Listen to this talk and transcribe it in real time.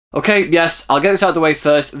Okay, yes, I'll get this out of the way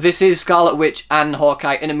first. This is Scarlet Witch and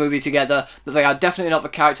Hawkeye in a movie together, but they are definitely not the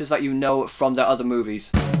characters that you know from their other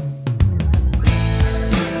movies.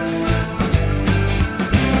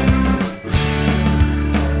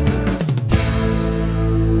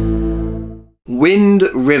 Wind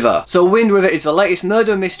River. So Wind River is the latest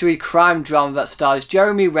murder mystery crime drama that stars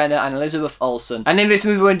Jeremy Renner and Elizabeth Olsen. And in this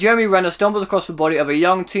movie, when Jeremy Renner stumbles across the body of a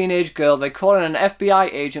young teenage girl, they call in an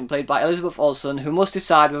FBI agent played by Elizabeth Olsen, who must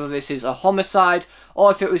decide whether this is a homicide or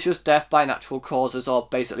if it was just death by natural causes, or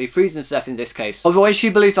basically freezing to death in this case. Although when she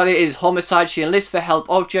believes that it is homicide, she enlists the help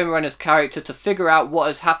of Jeremy Renner's character to figure out what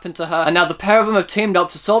has happened to her. And now the pair of them have teamed up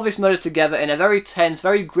to solve this murder together in a very tense,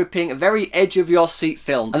 very gripping, very edge-of-your-seat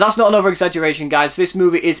film. And that's not another exaggeration, guys. This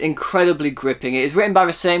movie is incredibly gripping. It is written by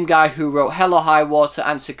the same guy who wrote Hell or High Water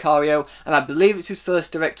and Sicario, and I believe it's his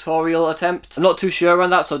first directorial attempt. I'm not too sure on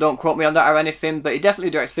that, so don't quote me on that or anything, but he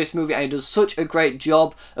definitely directs this movie, and he does such a great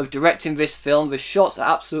job of directing this film. The shots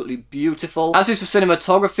are absolutely beautiful. As is for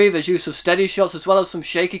cinematography, there's use of steady shots as well as some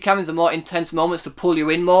shaky cam in the more intense moments to pull you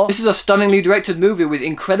in more. This is a stunningly directed movie with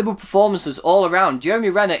incredible performances all around.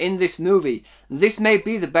 Jeremy Renner in this movie, this may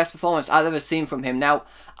be the best performance I've ever seen from him. Now,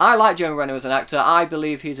 I like Jeremy Renner as an actor. I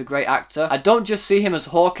believe he's a great actor. I don't just see him as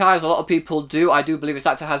Hawkeye, as a lot of people do. I do believe this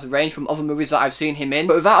actor has range from other movies that I've seen him in.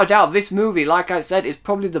 But without a doubt, this movie, like I said, is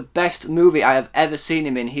probably the best movie I have ever seen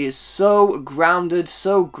him in. He is so grounded,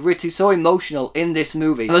 so gritty, so emotional in this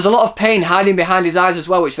movie. And there's a lot of pain hiding behind his eyes as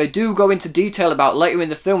well, which they do go into detail about later in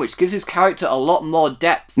the film, which gives his character a lot more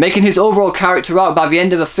depth, making his overall character arc by the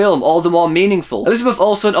end of the film all the more meaningful. Elizabeth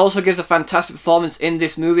Olsen also gives a fantastic performance in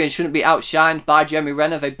this movie and shouldn't be outshined by Jeremy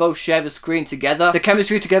Renner. They both share the screen together. The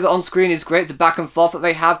chemistry together on screen is great. The back and forth that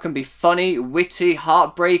they have can be funny, witty,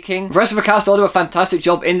 heartbreaking. The rest of the cast all do a fantastic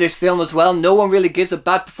job in this film as well. No one really gives a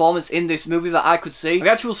bad performance in this movie that I could see.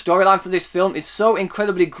 The actual storyline for this film is so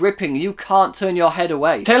incredibly gripping, you can't turn your head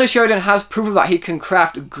away. Taylor Sheridan has proven that he can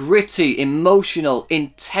craft gritty, emotional,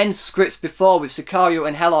 intense scripts before with Sicario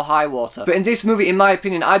and Hell or High Water. But in this movie, in my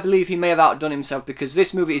opinion, I believe he may have outdone himself, because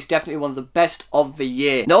this movie is definitely one of the best of the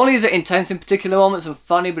year. Not only is it intense in particular moments and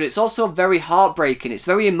funny, but it's also very heartbreaking. It's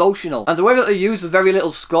very emotional. And the way that they use the very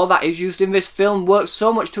little score that is used in this film works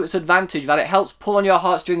so much to its advantage that it helps pull on your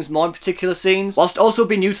heartstrings more in particular scenes, whilst also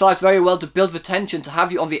being utilised very well to build the tension, to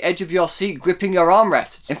have you on the edge of your seat gripping your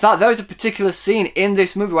armrests. In fact, there is a particular scene in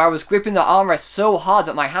this movie where I was gripping the armrest so hard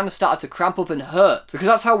that my hands started to cramp up and hurt, because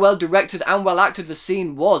that's how well directed and well acted the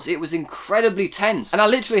scene was. It was incredibly tense, and I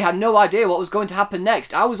literally had no idea what was going to happen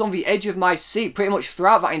next. I was on the edge of my seat pretty much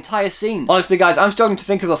throughout that entire scene. Honestly, guys, I'm struggling to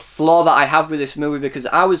think of a flaw that I have with this movie, because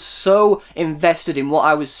I was so invested in what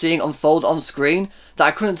I was seeing unfold on screen that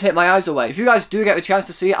I couldn't take my eyes away. If you guys do get the chance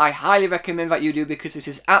to see it, I highly recommend that you do, because this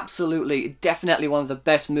is absolutely, definitely one of the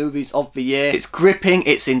best movies of the year. It's gripping,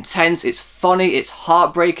 it's intense, it's funny, it's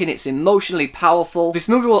heartbreaking, it's emotionally powerful. This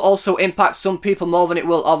movie will also impact some people more than it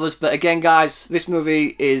will others, but again, guys, this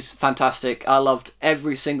movie is fantastic. I loved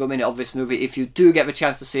every single minute of this movie. If you do get the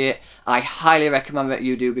chance to see it, I highly recommend that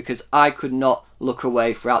you do, because I could not look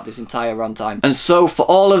away throughout this entire runtime. And so for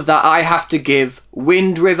all of that, I have to give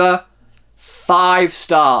Wind River 5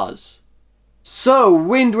 stars. So,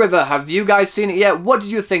 Wind River, have you guys seen it yet? What did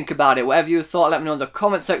you think about it? Whatever you thought, let me know in the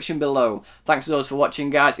comment section below. Thanks as always for watching,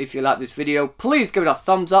 guys. If you like this video, please give it a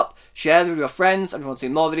thumbs up, share it with your friends, and if you want to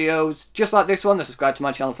see more videos just like this one, then subscribe to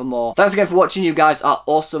my channel for more. Thanks again for watching. You guys are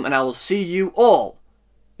awesome, and I will see you all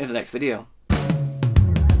in the next video.